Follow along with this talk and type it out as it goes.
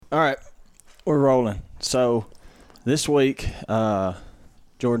All right, we're rolling. So this week,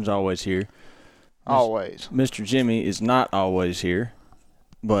 Jordan's always here. Always. Mr. Jimmy is not always here,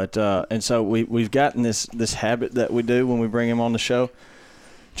 but and so we've gotten this habit that we do when we bring him on the show.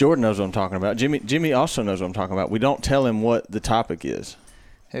 Jordan knows what I'm talking about. Jimmy also knows what I'm talking about. We don't tell him what the topic is.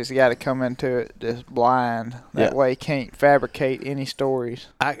 He's got to come into it just blind. That way he can't fabricate any stories.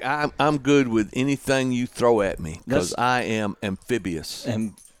 I'm good with anything you throw at me because I am amphibious.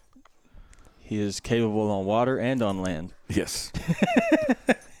 And he is capable on water and on land. Yes.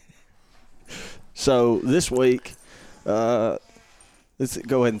 So this week, let's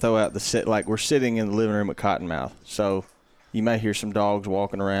go ahead and throw out the set. Like, we're sitting in the living room at Cottonmouth. So you may hear some dogs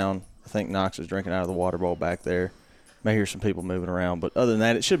walking around. I think Knox is drinking out of the water bowl back there. May hear some people moving around. But other than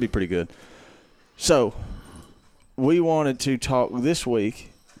that, it should be pretty good. So we wanted to talk this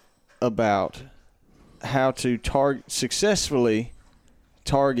week about how to successfully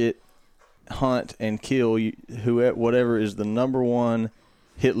target, hunt, and kill whatever is the number one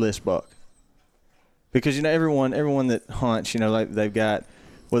hit list buck. Because, everyone that hunts, like they've got,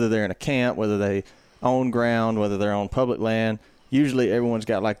 whether they're in a camp, whether they own ground, whether they're on public land, usually everyone's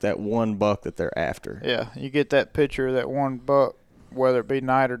got like that one buck that they're after. Yeah, you get that picture of that one buck, whether it be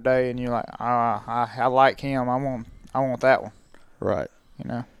night or day, and you're like, I like him. I want that one. Right.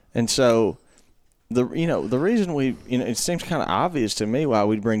 And so the reason it seems kind of obvious to me why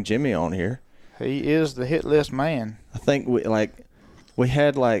we'd bring Jimmy on here. He is the hit list man. I think we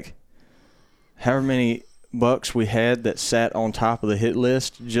had however many bucks we had that sat on top of the hit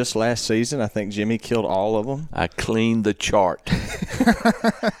list just last season. I think Jimmy killed all of them. I cleaned the chart.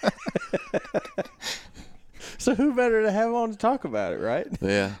 So who better to have on to talk about it, right?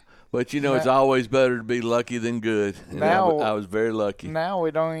 Yeah. But, it's always better to be lucky than good. And I was very lucky. Now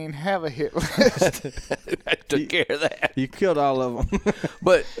we don't even have a hit list. I took care of that. You killed all of them.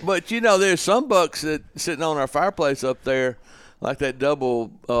 But there's some bucks that sitting on our fireplace up there, like that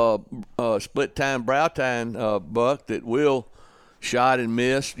double split time brow tine buck that Will shot and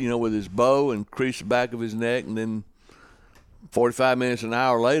missed, with his bow and creased the back of his neck, and then 45 minutes, an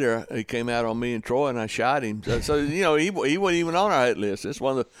hour later, he came out on me and Troy, and I shot him. So he wasn't even on our hit list. It's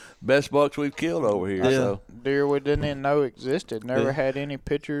one of the best bucks we've killed over here. Yeah. So. Deer we didn't even know existed. Never had any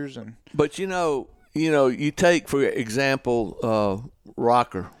pictures. But you take for example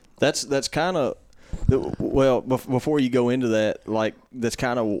Rocker. That's kind of before you go into that, that's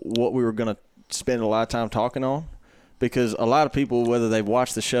kind of what we were going to spend a lot of time talking on, because a lot of people, whether they've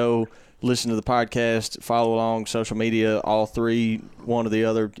watched the show, listen to the podcast, follow along social media, all three, one or the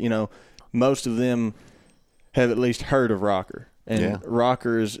other, most of them have at least heard of Rocker. And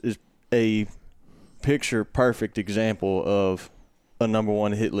Rocker is a picture-perfect example of a number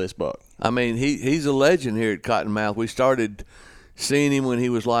one hit list buck. I mean, he's a legend here at Cottonmouth. We started seeing him when he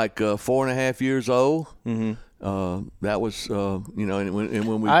was 4.5 years old. Mm-hmm. That was, and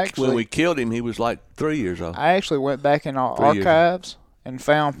when we killed him, he was 3 years old. I actually went back in our archives and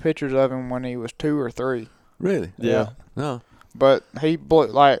found pictures of him when he was 2 or 3. Really? Yeah. No. But he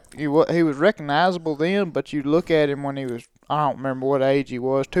he was recognizable then, but you look at him when he was, I don't remember what age he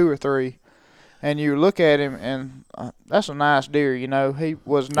was, 2 or 3, and you look at him and that's a nice deer, He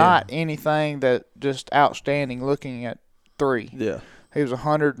was not anything that just outstanding looking at 3. Yeah. He was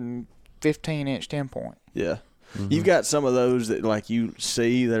 115-inch 10-point. Yeah. Mm-hmm. You've got some of those that you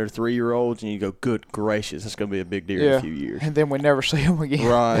see that are 3-year-olds, and you go, good gracious, that's going to be a big deer in a few years. And then we never see them again.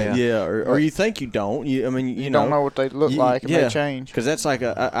 Right, yeah. Or you think you don't. You don't know what they look like, and they change. Because that's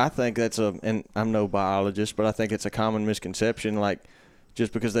I think that's and I'm no biologist, but I think it's a common misconception,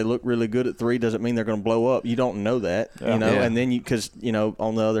 just because they look really good at 3 doesn't mean they're going to blow up. You don't know that, and then because,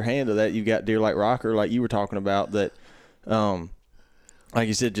 on the other hand of that, you've got deer like Rocker, like you were talking about, that like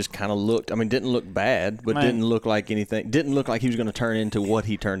you said, just kind of looked. Didn't look bad, but didn't look like anything. Didn't look like he was going to turn into what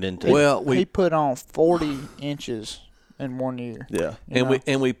he turned into. Well, he put on 40 inches in 1 year. Yeah,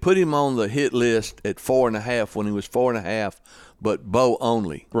 and we put him on the hit list at 4.5 when he was 4.5, but bow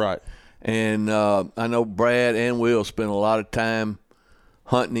only. Right. And I know Brad and Will spent a lot of time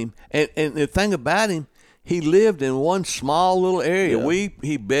hunting him. And the thing about him, he lived in one small little area. Yeah.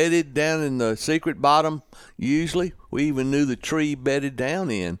 He bedded down in the secret bottom usually. We even knew the tree he bedded down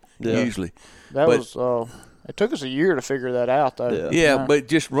in usually. It took us a year to figure that out, though. Yeah, but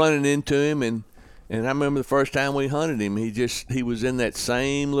just running into him, and I remember the first time we hunted him, he was in that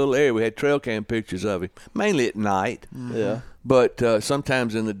same little area. We had trail cam pictures of him, mainly at night. Mm-hmm. Yeah. But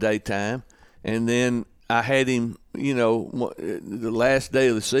sometimes in the daytime. And then I had him, the last day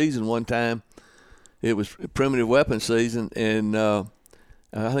of the season one time. It was primitive weapon season, and I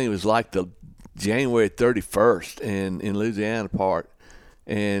think it was the January 31st in Louisiana part.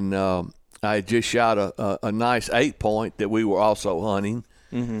 and I had just shot a nice 8-point that we were also hunting.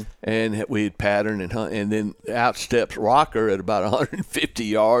 Mm-hmm. And we had patterned and hunt, and then out steps Rocker at about 150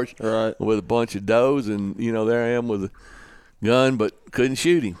 yards Right. with a bunch of does, and there I am with a gun, but couldn't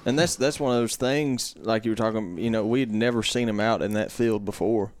shoot him. And that's one of those things, like you were talking, we had never seen him out in that field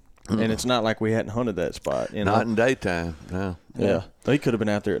before. And it's not like we hadn't hunted that spot. Not in daytime, no. Yeah. He could have been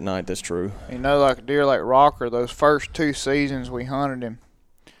out there at night, that's true. Like a deer like Rocker, those first 2 seasons we hunted him,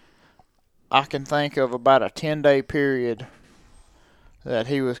 I can think of about a 10-day period that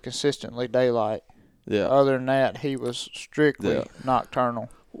he was consistently daylight. Yeah. Other than that, he was strictly nocturnal.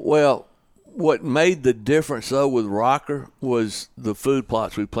 Well, what made the difference, though, with Rocker was the food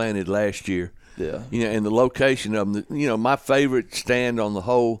plots we planted last year. Yeah. And the location of them. My favorite stand on the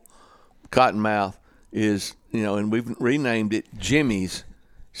whole Cottonmouth is, and we've renamed it Jimmy's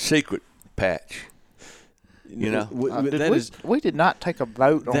Secret Patch. We did not take a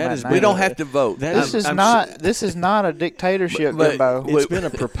vote on that. We don't have to vote. This is not a dictatorship, Bimbo. It's been a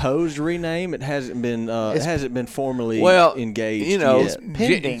proposed rename. It hasn't been formally engaged. It's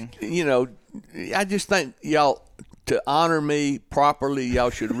pending. I just think y'all, to honor me properly, y'all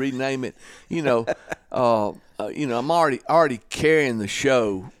should rename it. I'm already carrying the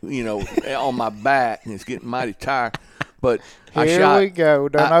show, on my back, and it's getting mighty tired. But Here we go.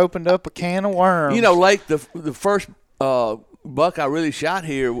 Opened up a can of worms. Like the first buck I really shot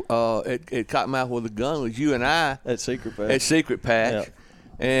here at Cottonmouth with a gun was you and I at Secret Patch. At Secret Patch, yeah.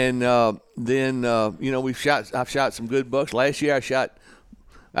 And then I've shot some good bucks. Last year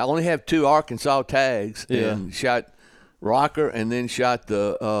I only have 2 Arkansas tags, and shot Rocker, and then shot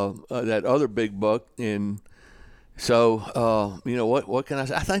the that other big buck. And so what can I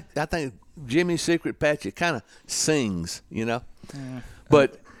say? I think Jimmy's Secret Patch, it kind of sings,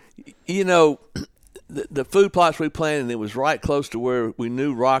 But, the food plots we planted, it was right close to where we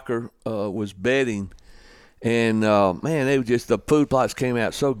knew Rocker was bedding. And, man, the food plots came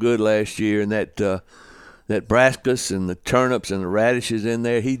out so good last year. And that brassicas and the turnips and the radishes in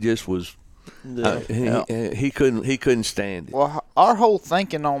there, he just was he couldn't stand it. Well, our whole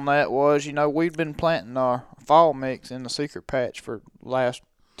thinking on that was, we'd been planting our fall mix in the Secret Patch for the last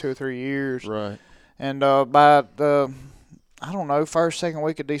 2 or 3 years. Right. And by the, first, second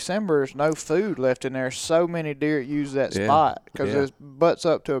week of December, there's no food left in there. So many deer use that spot because it butts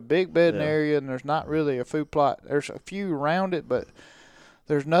up to a big bedding area, and there's not really a food plot. There's a few around it, but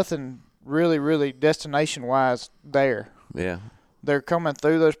there's nothing really, really destination-wise there. Yeah. They're coming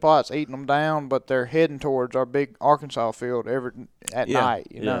through those plots, eating them down, but they're heading towards our big Arkansas field at night,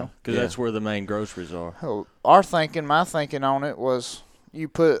 because that's where the main groceries are. So my thinking on it was you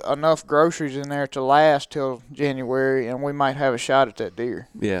put enough groceries in there to last till January, and we might have a shot at that deer.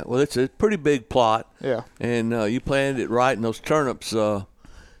 Yeah, well, it's a pretty big plot. Yeah. And you planted it right, and those turnips,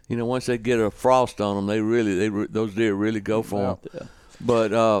 once they get a frost on them, those deer really go for them. Yeah.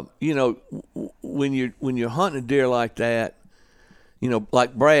 But when you're hunting a deer like that,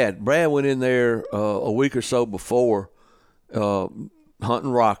 like Brad went in there a week or so before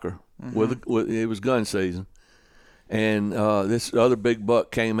hunting Rocker. With it was gun season, and this other big buck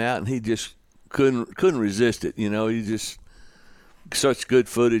came out, and he just couldn't resist it. He just such good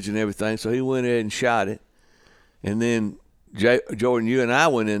footage and everything. So he went ahead and shot it, and then Jordan, you and I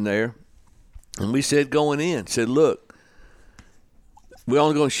went in there, and we said look. We're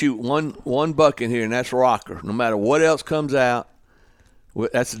only going to shoot one buck in here, and that's Rocker. No matter what else comes out,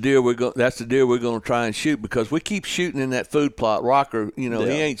 that's the deer we're going to try and shoot, because we keep shooting in that food plot. Rocker, he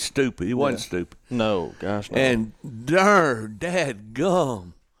ain't stupid. He wasn't stupid. No, gosh, no. And darn,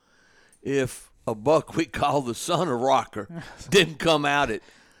 dadgum, if a buck we call the son of Rocker didn't come out at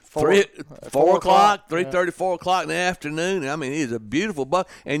 4 o'clock, 3:30, 4 o'clock in the afternoon. I mean, he's a beautiful buck,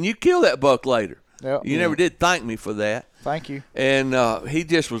 and you kill that buck later. Yep. You never did thank me for that. Thank you. And he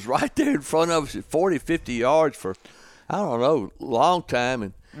just was right there in front of us at 40, 50 yards for, I don't know, a long time.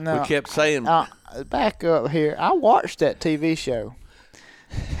 And we kept saying. Back up here. I watched that TV show.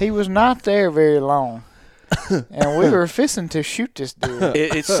 He was not there very long. And we were fixing to shoot this deer.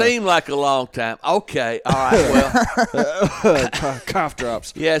 It seemed like a long time. Okay, all right, well. Cough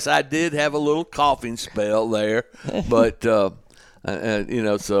drops. Yes, I did have a little coughing spell there. But.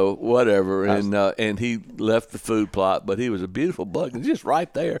 So whatever, and he left the food plot, but he was a beautiful buck, and just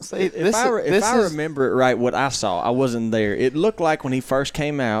right there. See, if I remember it right, what I saw, I wasn't there. It looked like when he first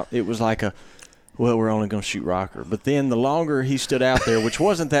came out, it was like we're only going to shoot Rocker. But then the longer he stood out there, which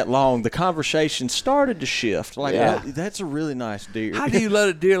wasn't that long, the conversation started to shift. Like, that's a really nice deer. How do you let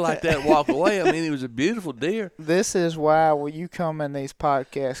a deer like that walk away? I mean, he was a beautiful deer. This is why you come in these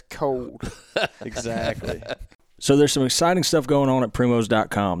podcasts cold. Exactly. So there's some exciting stuff going on at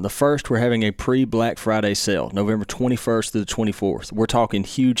Primos.com. The first, we're having a pre-Black Friday sale, November 21st through the 24th. We're talking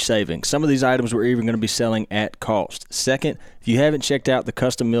huge savings. Some of these items we're even going to be selling at cost. Second, if you haven't checked out the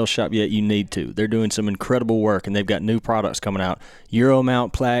Custom Mill Shop yet, you need to. They're doing some incredible work, and they've got new products coming out. Euro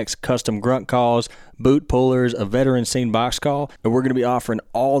mount plaques, custom grunt calls, boot pullers, a veteran scene box call, and we're going to be offering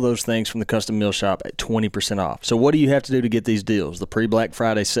all those things from the Custom Mill Shop at 20% off. So what do you have to do to get these deals? The pre-Black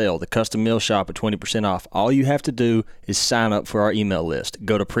Friday sale, the Custom Mill Shop at 20% off. All you have to do is sign up for our email list.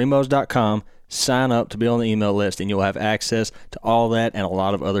 Go to Primos.com, sign up to be on the email list, and you'll have access to all that and a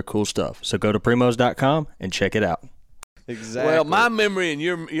lot of other cool stuff. So go to Primos.com and check it out. Exactly. Well, my memory and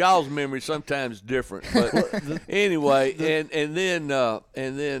y'all's memory sometimes different, but anyway, and then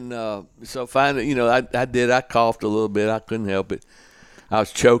so finally, I coughed a little bit. I couldn't help it. I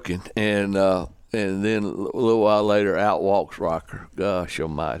was choking, and then a little while later, out walks Rocker. Gosh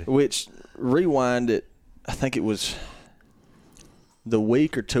Almighty! Which rewind it, I think it was the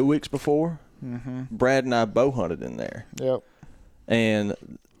week or 2 weeks before. Mm-hmm. Brad and I bow hunted in there. Yep. And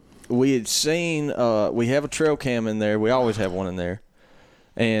we had seen we have a trail cam in there. We always have one in there.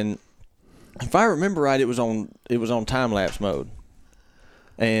 And if I remember right, it was on time lapse mode.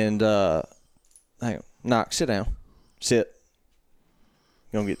 And hang on, Knox, sit down. Sit.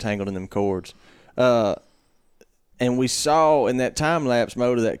 You're gonna get tangled in them cords. And we saw in that time lapse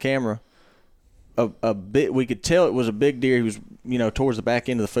mode of that camera a bit, we could tell it was a big deer. He was, towards the back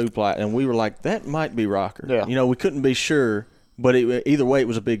end of the food plot, and we were like, that might be Rocker. Yeah. We couldn't be sure. But either way, it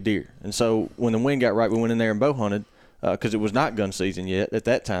was a big deer. And so when the wind got right, we went in there and bow hunted because it was not gun season yet at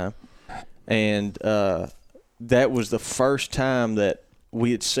that time. And that was the first time that we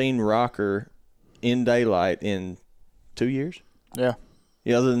had seen Rocker in daylight in 2 years. Yeah.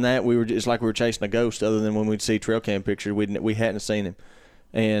 Other than that, it's like we were chasing a ghost. Other than when we'd see trail cam pictures, we hadn't seen him.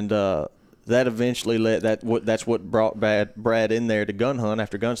 And that eventually that's what brought Brad in there to gun hunt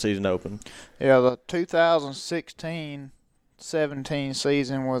after gun season opened. Yeah, the 2016-17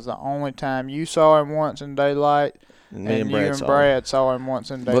 season was the only time you saw him once in daylight, and Brad saw him once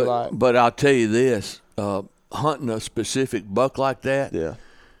in daylight. But I'll tell you this, hunting a specific buck like that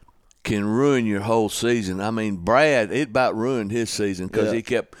can ruin your whole season. I mean, Brad, it about ruined his season because he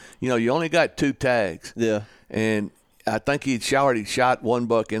kept, you only got 2 tags. Yeah. And I think he'd already shot one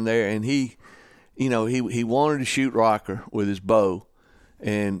buck in there, and he wanted to shoot Rocker with his bow.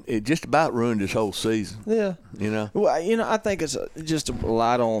 And it just about ruined his whole season. Yeah. Well, I think it's just a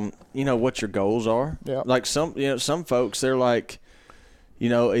lot on, what your goals are. Yeah. Like some folks, they're like,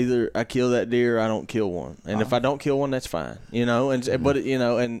 either I kill that deer or I don't kill one. And if I don't kill one, that's fine. But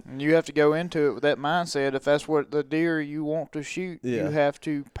and you have to go into it with that mindset. If that's what the deer you want to shoot, you have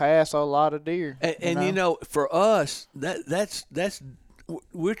to pass a lot of deer. And for us, that's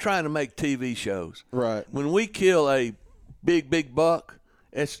we're trying to make TV shows. Right. When we kill a big buck,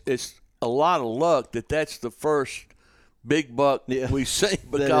 it's a lot of luck that's the first big buck we see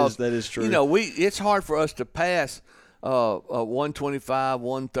because that is true. It's hard for us to pass a 125,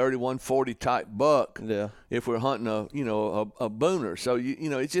 130, 140 type buck if we're hunting a booner. So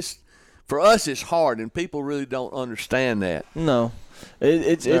it's just for us it's hard, and people really don't understand that. No,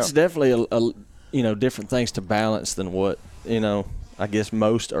 it's definitely a different things to balance than what I guess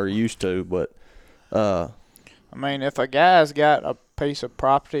most are used to, but. I mean, if a guy's got a piece of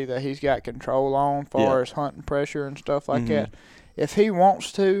property that he's got control on, far as hunting pressure and stuff like that, if he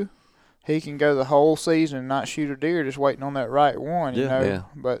wants to, he can go the whole season and not shoot a deer, just waiting on that right one. Yeah.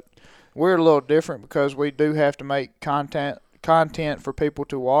 But we're a little different because we do have to make content for people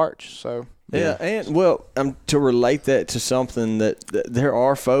to watch. So and to relate that to something that there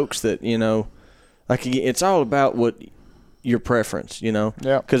are folks that like it's all about what. Your preference,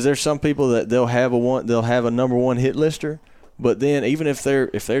 because there's some people that they'll have a number one hit lister, but then even if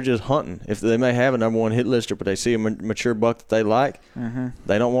they're just hunting, if they may have a number one hit lister, but they see a mature buck that they like,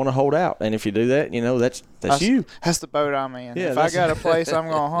 they don't want to hold out. And if you do that, that's you. That's the boat I'm in. Yeah, if I got a place I'm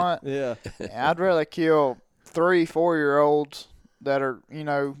gonna hunt, I'd rather kill 3-4-year-olds that are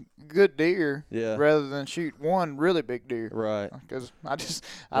good deer rather than shoot one really big deer. Right. Because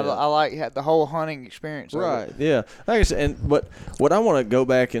I like the whole hunting experience. Right. Of it. Yeah. Like I said, but what I want to go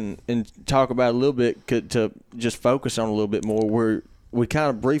back and talk about a little bit to just focus on a little bit more, where we kind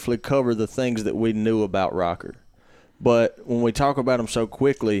of briefly cover the things that we knew about Rocker. But when we talk about him so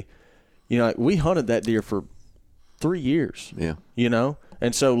quickly, we hunted that deer for 3 years. Yeah.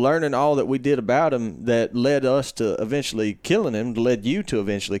 And so learning all that we did about him that led us to eventually killing him, led you to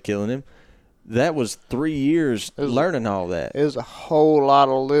eventually killing him, that was 3 years learning all that. It was a whole lot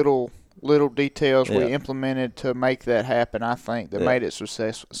of little details we implemented to make that happen, I think, that made it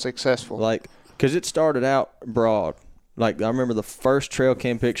successful. Like because it started out broad. Like I remember the first trail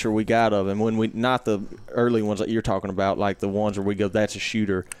cam picture we got of him when we not the early ones that you're talking about, like the ones where we go, that's a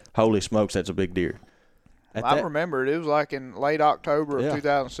shooter. Holy smokes, that's a big deer. I remember it. It was like in late October of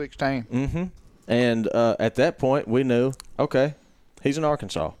 2016. Mm-hmm. And at that point, we knew, okay, he's in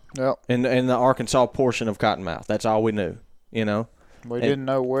Arkansas. Yep. In the Arkansas portion of Cottonmouth. That's all we knew, you know. We didn't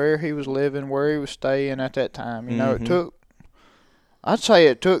know where he was living, where he was staying at that time. You know, I'd say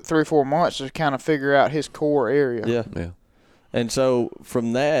it took 3 or 4 months to kind of figure out his core area. Yeah. And so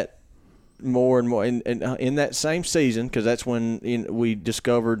from that, more and more, and in that same season, because that's when we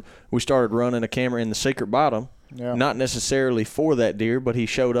started running a camera in the Secret Bottom, not necessarily for that deer, but he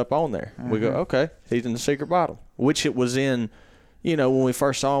showed up on there. We go, okay, he's in the Secret Bottom, which it was in. You know, when we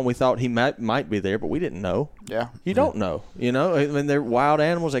first saw him, we thought he might be there, but we didn't know. Yeah. You don't know. You know, I mean, they're wild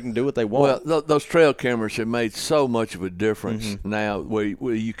animals. They can do what they want. Well, those trail cameras have made so much of a difference now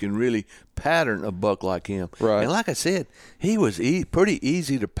where you can really pattern a buck like him. Right. And like I said, he was pretty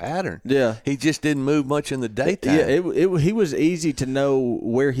easy to pattern. Yeah. He just didn't move much in the daytime. Yeah, he was easy to know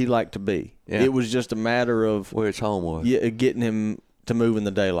where he liked to be. Yeah. It was just a matter of where his home was. Yeah, getting him to move in the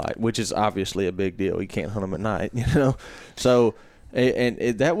daylight, which is obviously a big deal. You can't hunt him at night, you know. So – And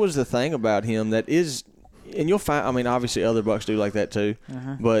that was the thing about him that is, and you'll find, I mean, obviously other bucks do like that too,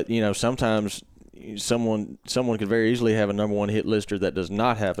 but, you know, sometimes someone could very easily have a number one hit lister that does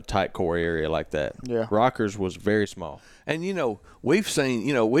not have a tight core area like that. Yeah. Rocker's was very small. And, you know,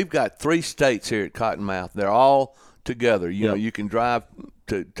 we've got 3 states here at Cottonmouth. They're all together. You know, you can drive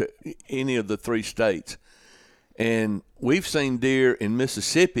to any of the 3 states. And we've seen deer in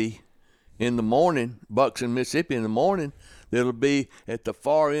Mississippi in the morning, bucks in Mississippi in the morning, that'll be at the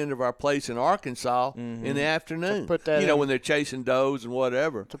far end of our place in Arkansas in the afternoon. When they're chasing does and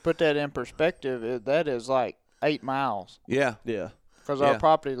whatever. To put that in perspective, that is like 8 miles. Yeah. Yeah. Because our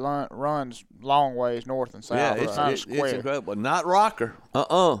property runs long ways north and south. Yeah, it's not a square. It's incredible. Not Rocker.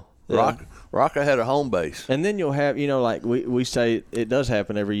 Yeah. Rocker had a home base. And then you'll have, you know, like we say it does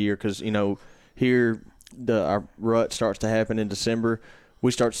happen every year because, you know, here our rut starts to happen in December.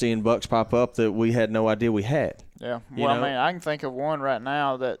 We start seeing bucks pop up that we had no idea we had. Yeah. Well, I mean, I can think of one right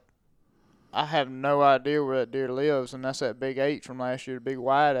now that I have no idea where that deer lives, and that's that big 8 from last year, the big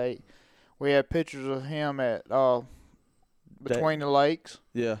wide 8. We had pictures of him at between the lakes.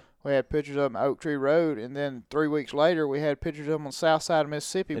 Yeah. We had pictures of him at Oak Tree Road, and then 3 weeks later we had pictures of him on the south side of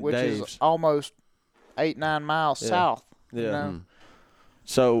Mississippi, which is almost 8-9 miles south. Yeah. You know?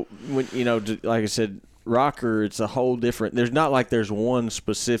 So, when, you know, like I said, Rocker, it's a whole different – there's not like there's one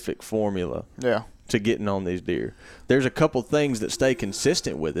specific formula to getting on these deer. There's a couple things that stay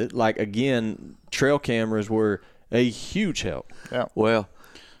consistent with it. Like, again, trail cameras were a huge help. Yeah. Well,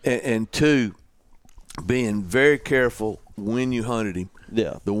 and 2, being very careful when you hunted him.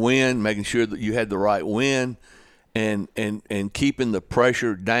 Yeah. The wind, making sure that you had the right wind and keeping the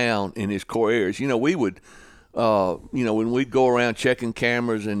pressure down in his core areas. You know, we would – when we'd go around checking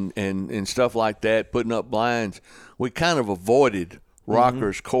cameras and stuff like that, putting up blinds, we kind of avoided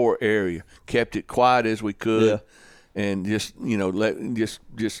Rocker's core area, kept it quiet as we could, and just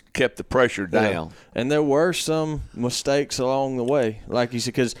just kept the pressure down. Yeah. And there were some mistakes along the way, like you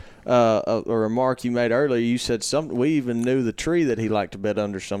said, because a remark you made earlier, you said we even knew the tree that he liked to bed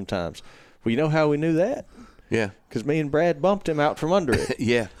under sometimes. Well, you know how we knew that? Yeah, because me and Brad bumped him out from under it.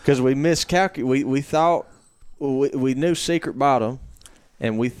 Yeah, because we miscalculated. We thought. We knew Secret Bottom,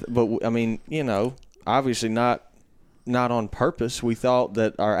 and but I mean, you know, obviously not on purpose. We thought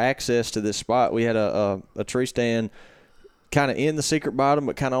that our access to this spot, we had a tree stand kind of in the Secret Bottom,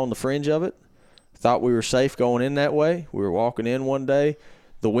 but kind of on the fringe of it. Thought we were safe going in that way. We were walking in one day.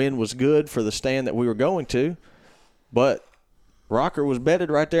 The wind was good for the stand that we were going to, but Rocker was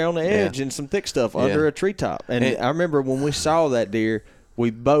bedded right there on the edge in some thick stuff under a treetop. And I remember when we saw that deer, we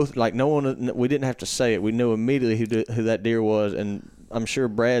both, like, we didn't have to say it. We knew immediately who that deer was, and I'm sure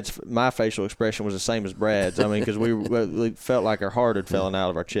my facial expression was the same as Brad's. I mean, because we felt like our heart had fallen out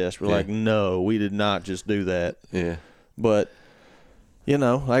of our chest. We're like, no, we did not just do that. Yeah. But, you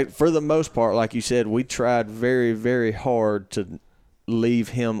know, like, for the most part, like you said, we tried very, very hard to leave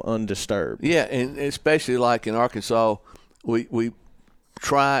him undisturbed. Yeah, and especially like in Arkansas, we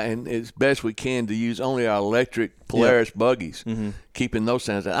try and as best we can to use only our electric Polaris buggies, keeping those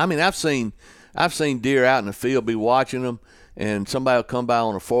sounds out. I mean, I've seen deer out in the field, be watching them, and somebody will come by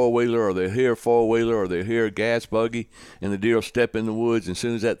on a 4-wheeler, or they'll hear a 4-wheeler, or they'll hear a gas buggy, and the deer will step in the woods, and as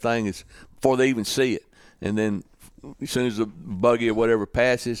soon as that thing is, before they even see it, and then as soon as the buggy or whatever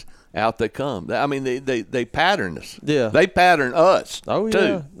passes, out they come. I mean, they pattern us. Yeah. They pattern us, too.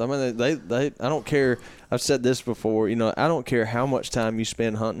 Yeah. I mean, they I don't care. I've said this before, you know, I don't care how much time you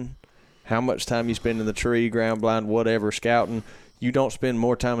spend hunting, how much time you spend in the tree, ground blind, whatever, scouting, you don't spend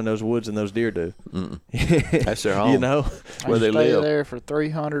more time in those woods than those deer do. That's their home. You know? Where they stayed live. there for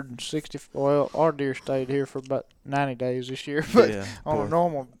 360. Well, our deer stayed here for about 90 days this year, but Yeah, on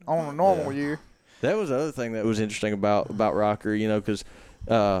poor- a normal year. That was the other thing that was interesting about Rocker, you know, because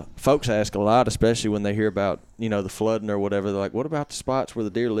folks ask a lot, especially when they hear about, you know, the flooding or whatever. They're like, what about the spots where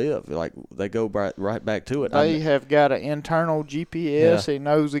the deer live? Like, they go right back to it. They have got an internal GPS. Yeah. He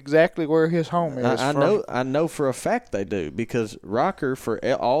knows exactly where his home is. I know for a fact they do, because Rocker, for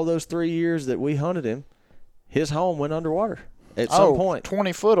all those 3 years that we hunted him, his home went underwater at some point.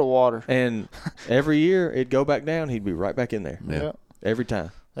 20 foot of water. And every year it'd go back down, he'd be right back in there. Yeah. Every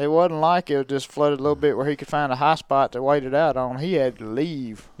time. It wasn't like it was just flooded a little bit where he could find a high spot to wait it out on. He had to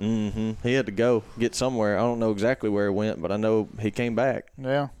leave. Mm-hmm. He had to go get somewhere. I don't know exactly where he went, but I know he came back.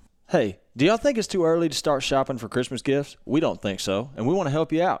 Yeah. Hey, do y'all think it's too early to start shopping for Christmas gifts? We don't think so, and we want to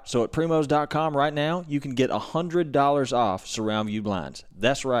help you out. So at Primos.com right now, you can get $100 off Surround View Blinds.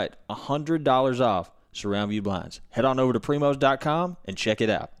 That's right, $100 off Surround View Blinds. Head on over to Primos.com and check it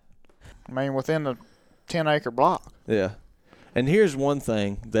out. I mean, within the 10-acre block. Yeah. And here's one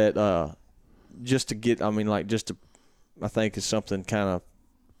thing that I think is something kind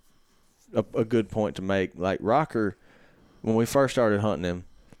of a good point to make. Like Rocker, when we first started hunting him,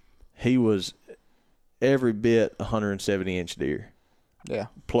 he was every bit 170-inch deer. Yeah.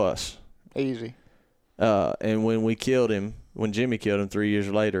 Plus. Easy. And when Jimmy killed him 3 years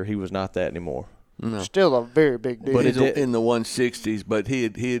later, he was not that anymore. No. Still a very big deer. But he's in the 160s, but he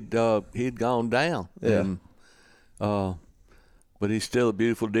had gone down. Yeah. And, but he's still a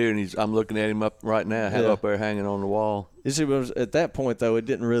beautiful deer, and I'm looking at him up right now, up there hanging on the wall. You see, at that point, though, it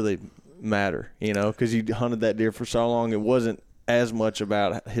didn't really matter, you know, because you hunted that deer for so long. It wasn't as much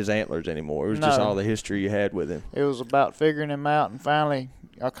about his antlers anymore. It was just all the history you had with him. It was about figuring him out and finally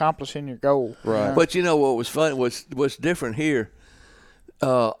accomplishing your goal. Right. You know? But you know what was funny? What's different here?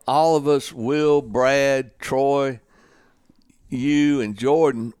 All of us, Will, Brad, Troy, you, and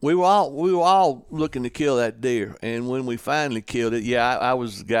Jordan, we were all looking to kill that deer. And when we finally killed it, I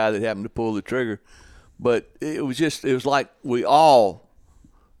was the guy that happened to pull the trigger. But it was like we all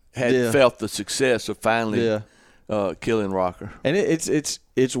had felt the success of finally killing Rocker. And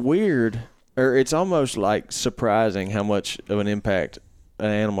it's weird, or it's almost like surprising how much of an impact an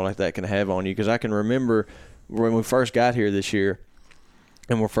animal like that can have on you. Because I can remember when we first got here this year,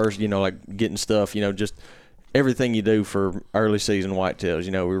 and we're first, you know, like getting stuff, you know, just everything you do for early season whitetails.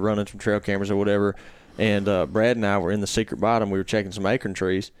 You know, we were running some trail cameras or whatever, and Brad and I were in the secret bottom. We were checking some acorn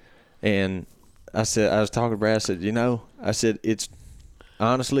trees, and I was talking to Brad. I said, you know, it's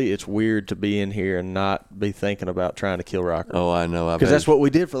honestly, it's weird to be in here and not be thinking about trying to kill Rocker. Oh, I know. Because that's what we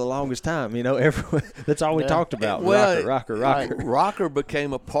did for the longest time. You know, that's all we talked about. Well, Rocker. Rocker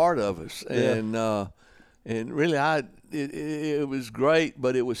became a part of us, and really, it was great,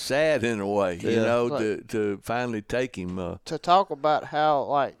 but it was sad in a way, you know, to finally take him. To talk about how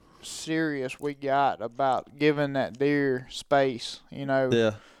like serious we got about giving that deer space, you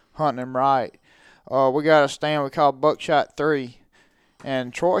know, hunting him right. We got a stand we call Buckshot 3,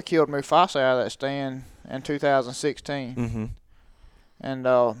 and Troy killed Mufasa out of that stand in 2016. Mm-hmm.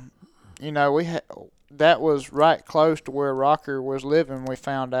 And you know, that was right close to where Rocker was living. We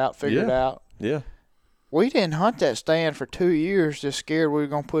figured out. Yeah. We didn't hunt that stand for 2 years, just scared we were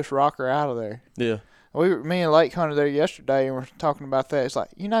gonna push Rocker out of there. Yeah. Me and Lake hunted there yesterday, and we're talking about that. It's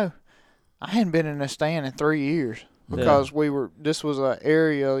like, you know, I hadn't been in this stand in 3 years because this was an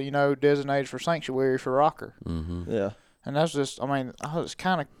area, you know, designated for sanctuary for Rocker. Mm-hmm. Yeah. And that's just, I mean, it's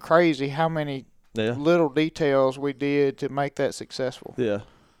kind of crazy how many little details we did to make that successful. Yeah.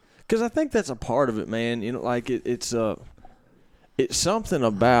 Because I think that's a part of it, man. You know, like it's something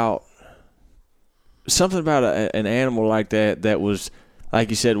about an animal like that was, like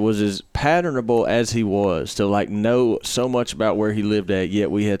you said, was as patternable as he was, to like know so much about where he lived at,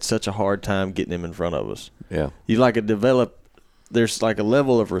 yet we had such a hard time getting him in front of us. Yeah. You like there's like a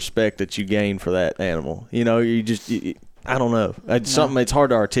level of respect that you gain for that animal. You know, I don't know. It's something it's hard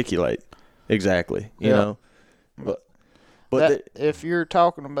to articulate exactly, you know. But if you're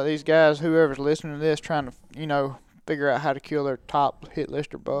talking about these guys, whoever's listening to this, trying to, you know, figure out how to kill their top hit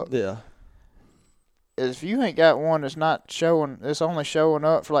lister buck. Yeah. If you ain't got one that's only showing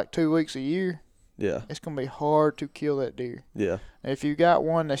up for like 2 weeks a year, it's gonna be hard to kill that deer. Yeah. If you got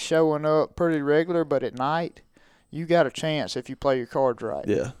one that's showing up pretty regular, but at night, you got a chance if you play your cards right.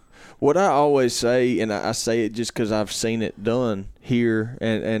 Yeah. What I always say, and I say it just because I've seen it done here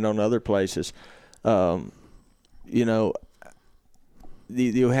and on other places, you know,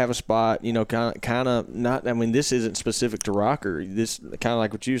 you'll have a spot, kind of not. I mean, this isn't specific to Rocker. This kind of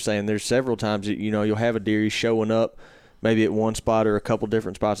like what you're saying. There's several times that, you'll have a deer he's showing up, maybe at one spot or a couple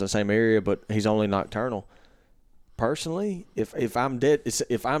different spots in the same area, but he's only nocturnal. Personally, if I'm dead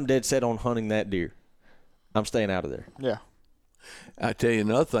set on hunting that deer, I'm staying out of there. Yeah. I tell you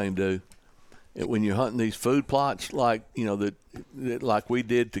another thing, dude. When you're hunting these food plots, like that like we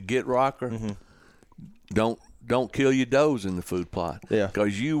did to get Rocker, don't kill your does in the food plot. Yeah.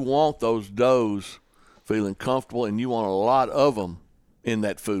 Because you want those does feeling comfortable, and you want a lot of them in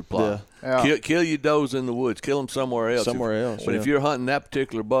that food plot. Yeah. Kill your does in the woods. Kill them somewhere else. But if you're hunting that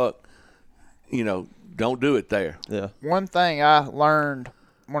particular buck, don't do it there. Yeah. One thing I learned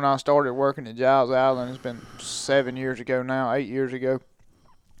when I started working at Giles Island, it's been 8 years ago,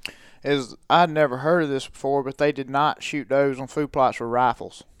 is I'd never heard of this before, but they did not shoot does on food plots with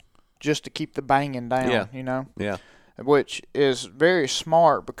rifles just to keep the banging down, Yeah. Which is very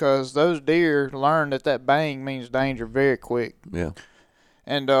smart because those deer learn that bang means danger very quick. Yeah.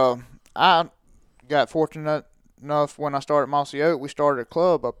 And I got fortunate enough when I started Mossy Oak, we started a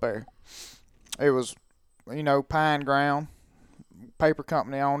club up there. It was, pine ground, paper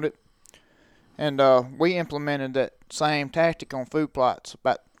company owned it. And we implemented that same tactic on food plots.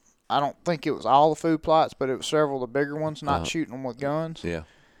 But I don't think it was all the food plots, but it was several of the bigger ones, not shooting them with guns. Yeah.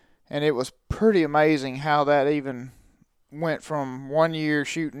 And it was pretty amazing how that even went from 1 year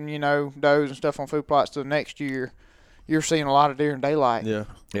shooting, does and stuff on food plots to the next year. You're seeing a lot of deer in daylight. Yeah.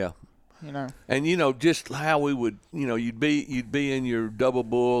 Yeah. And just how we would, you'd be in your double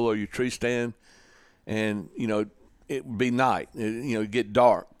bull or your tree stand, and it would be night. It'd get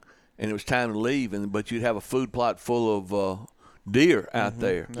dark, and it was time to leave. But you'd have a food plot full of deer out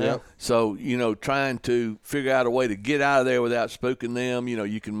there. Yeah. So trying to figure out a way to get out of there without spooking them.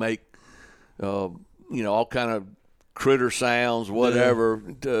 You can make all kind of critter sounds, whatever,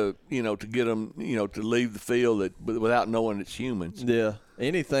 to get them to leave the field without knowing it's humans. Yeah.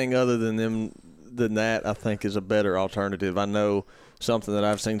 Anything other than that, I think, is a better alternative. I know something that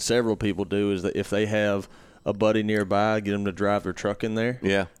I've seen several people do is that if they have a buddy nearby, get them to drive their truck in there.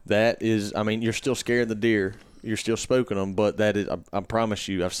 Yeah. That is, you're still scaring the deer. You're still spooking them, but that is, I promise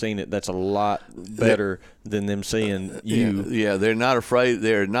you, I've seen it. That's a lot better than them seeing you. Yeah, they're not afraid.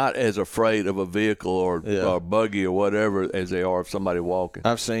 They're not as afraid of a vehicle or buggy or whatever as they are of somebody walking.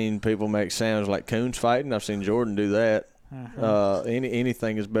 I've seen people make sounds like coons fighting. I've seen Jordan do that.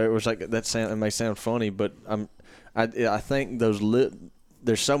 Anything is better. It's like that it may sound funny, but I think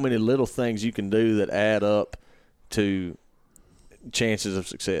there's so many little things you can do that add up to chances of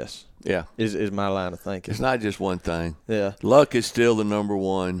success. Yeah, is my line of thinking. It's not just one thing. Yeah, luck is still the number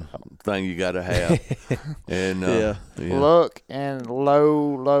one thing you got to have. And luck and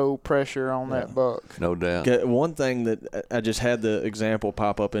low pressure on that buck. No doubt. Okay, one thing that I just had the example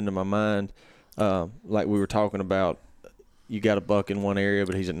pop up into my mind, like we were talking about, you got a buck in one area,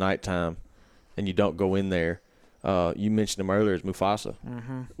 but he's at nighttime, and you don't go in there. You mentioned him earlier as Mufasa.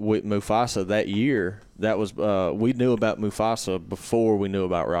 Mm-hmm. With Mufasa that year, that was we knew about Mufasa before we knew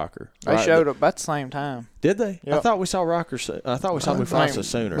about Rocker. They showed up at the same time. Did they? Yep. I thought we saw Rocker. I thought we saw Mufasa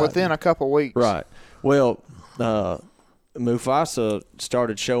sooner. Within a couple weeks. Right. Well, Mufasa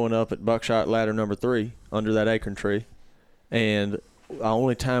started showing up at Buckshot Ladder number 3 under that acorn tree, and the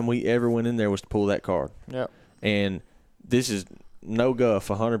only time we ever went in there was to pull that card. Yep. And this is no guff,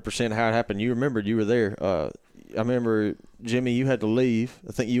 100% how it happened. You remembered you were there. I remember, Jimmy, you had to leave.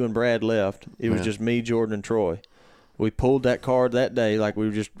 I think you and Brad left. It was just me, Jordan, and Troy. We pulled that card that day like we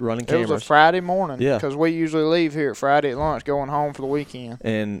were just running cameras. It was a Friday morning. Yeah. Because we usually leave here at Friday at lunch going home for the weekend.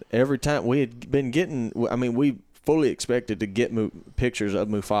 And every time we had been getting – we fully expected to get pictures of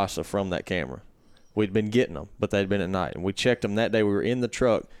Mufasa from that camera. We'd been getting them, but they'd been at night. And we checked them that day. We were in the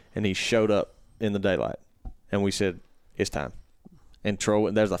truck, and he showed up in the daylight. And we said, it's time. And Troy,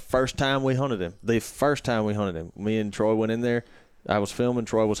 that was the first time we hunted him. The first time we hunted him. Me and Troy went in there. I was filming.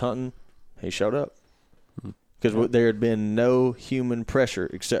 Troy was hunting. He showed up. Because there had been no human pressure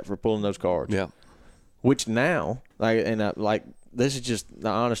except for pulling those cards. Yeah. Which now, this is just the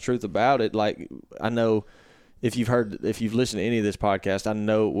honest truth about it. Like, I know if you've listened to any of this podcast, I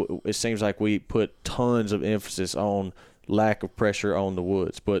know it seems like we put tons of emphasis on lack of pressure on the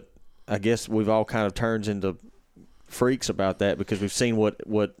woods. But I guess we've all kind of turned into freaks about that because we've seen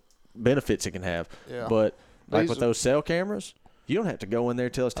what benefits it can have. Yeah. But like with those cell cameras, you don't have to go in there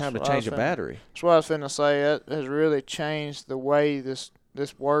till it's time to change a battery. That's what I was finna say. That has really changed the way this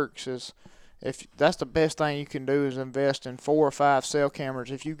works. Is if that's the best thing you can do is invest in 4 or 5 cell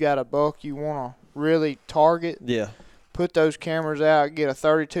cameras. If you got a buck you want to really target, put those cameras out, get a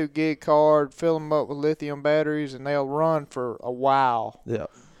 32 gig card, fill them up with lithium batteries, and they'll run for a while. Yeah.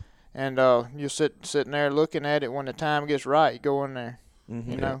 And you'll sitting there looking at it when the time gets right. You go in there,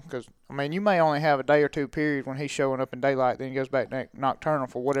 Mm-hmm. you know, because I mean, you may only have a day or two period when he's showing up in daylight, then he goes back nocturnal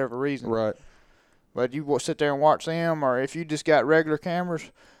for whatever reason. Right. But you will sit there and watch them, or if you just got regular cameras,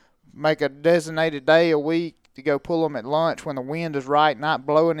 make a designated day a week to go pull them at lunch when the wind is right, not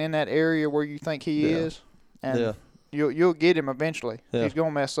blowing in that area where you think he is, and you'll get him eventually. Yeah. He's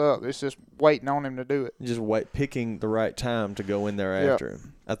gonna mess up. It's just waiting on him to do it. Just picking the right time to go in there after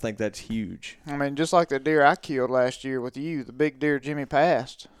him. I think that's huge. I mean, just like the deer I killed last year with you, the big deer Jimmy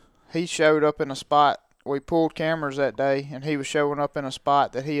passed. He showed up in a spot. We pulled cameras that day, and he was showing up in a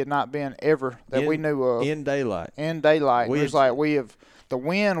spot that he had not been ever that we knew of. In daylight. In daylight. It was like the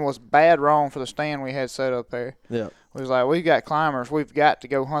wind was bad wrong for the stand we had set up there. Yeah. It was like, we've got climbers. We've got to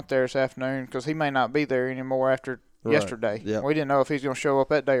go hunt there this afternoon because he may not be there anymore after yesterday. Yeah. We didn't know if he's going to show up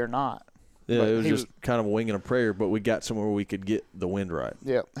that day or not. Yeah, But it was he just kind of a wing and a prayer, but we got somewhere we could get the wind right.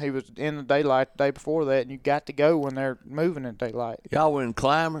 Yeah, he was in the daylight the day before that, and you got to go when they're moving in daylight. Y'all were in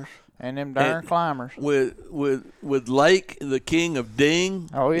climbers. And them darn climbers. With Lake, the king of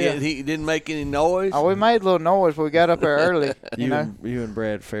Ding. Oh, yeah. He didn't make any noise. Oh, we made a little noise, but we got up there early. you know. You and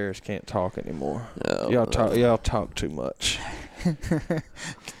Brad Ferris can't talk anymore. Oh, Y'all talk too much.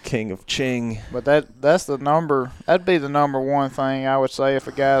 King of Ching. But that's the number. That'd be the number one thing I would say if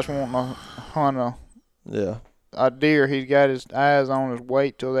a guy's wanting to hunt a deer. He's got his eyes on his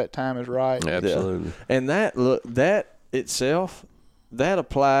weight till that time is right. Absolutely. Yeah. And that itself, that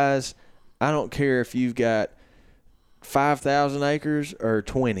applies. I don't care if you've got 5,000 acres or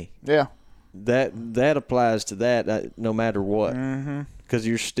 20. Yeah. That applies to that no matter what. Mm-hmm. Because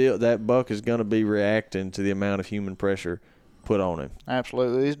that buck is going to be reacting to the amount of human pressure put on him.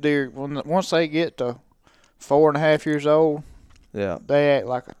 Absolutely. These deer, once they get to 4.5 years old, they act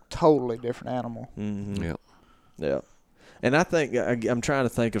like a totally different animal. Mm-hmm. Yeah. Yeah. And I think I'm trying to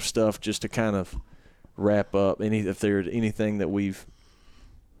think of stuff just to kind of wrap up. If there's anything that we've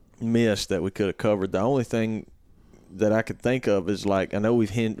missed that we could have covered. The only thing that I could think of is, like, I know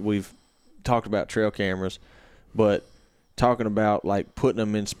we've talked about trail cameras, but talking about like putting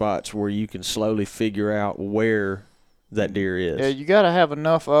them in spots where you can slowly figure out where that deer is. Yeah, you got to have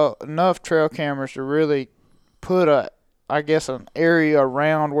enough trail cameras to really put an area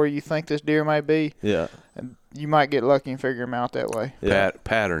around where you think this deer may be. Yeah. And you might get lucky and figure him out that way. Yeah.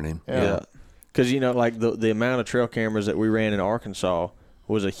 Patterning. Yeah. Because, like the amount of trail cameras that we ran in Arkansas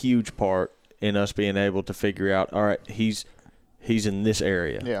was a huge part in us being able to figure out, all right, he's in this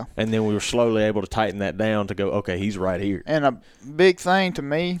area. Yeah. And then we were slowly able to tighten that down to go, okay, he's right here. And a big thing to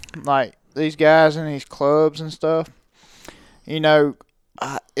me, like these guys in these clubs and stuff,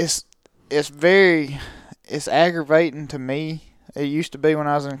 it's aggravating to me. It used to be when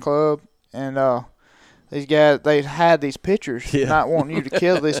I was in the club, and these guys, they had these pictures not wanting you to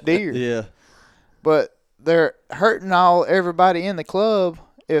kill this deer. Yeah. But they're hurting everybody in the club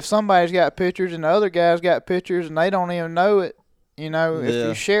if somebody's got pictures and the other guy's got pictures and they don't even know it. If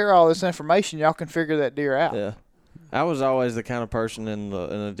you share all this information, y'all can figure that deer out. Yeah. I was always the kind of person in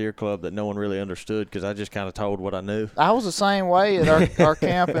a deer club that no one really understood because I just kind of told what I knew. I was the same way at our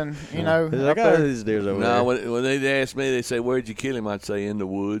camping, I got these deers over there. No, when they asked me, they say, "Where'd you kill him?" I'd say, "In the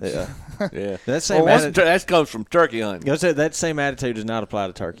woods." Yeah. Yeah. That comes from turkey hunting. I said that same attitude does not apply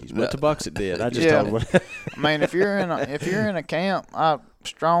to turkeys, but to bucks it did. I just Yeah. told what. I mean, if you're in a camp, I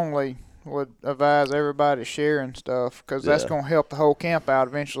strongly would advise everybody sharing stuff because that's going to help the whole camp out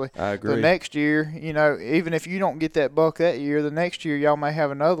eventually. I agree. The next year, even if you don't get that buck that year, the next year y'all may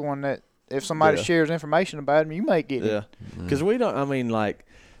have another one that if somebody shares information about him, you may get it. Yeah, because we don't.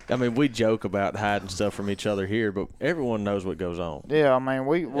 We joke about hiding stuff from each other here, but everyone knows what goes on. Yeah, I mean,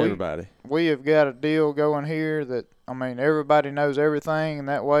 everybody. We have got a deal going here that everybody knows everything, and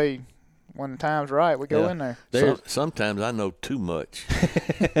that way, when the time's right, we go in there. Sometimes I know too much.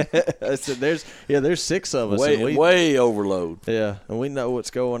 So there's 6 of us. Way overload. Yeah, and we know what's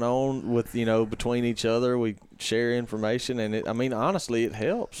going on with between each other. We share information, and honestly, it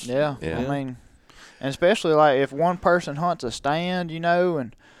helps. Yeah. And especially like if one person hunts a stand,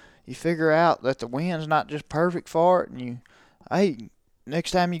 and you figure out that the wind's not just perfect for it, and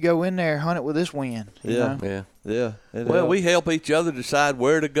next time you go in there, hunt it with this wind. Yeah. Well, we help each other decide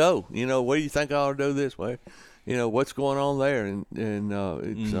where to go. Where do you think I ought to do this? Where, what's going on there, and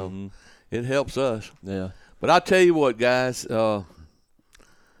so it helps us. Yeah. But I'll tell you what, guys. I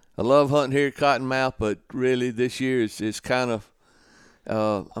love hunting here at Cottonmouth, but really this year it's kind of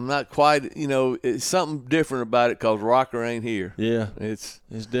I'm not quite. It's something different about it because Rocker ain't here. Yeah. It's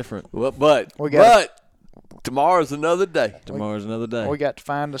different. but tomorrow's another day. Tomorrow's another day. We got to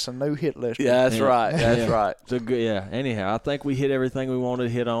find us a new hit list. Yeah, that's right. That's Yeah. right. So good. Yeah. Anyhow, I think we hit everything we wanted to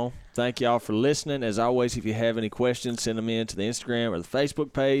hit on. Thank y'all for listening. As always, if you have any questions, send them in to the Instagram or the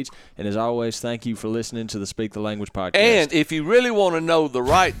Facebook page. And as always, thank you for listening to the Speak the Language podcast. And if you really want to know the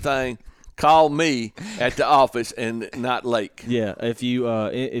right thing, call me at the office and not Lake. yeah, if you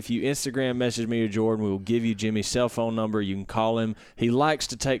Instagram message me or Jordan, we will give you Jimmy's cell phone number. You can call him. He likes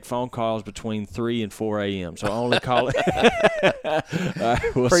to take phone calls between 3 and 4 a.m. So only call it. All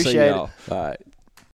right, we'll see Appreciate it. y'all. All right.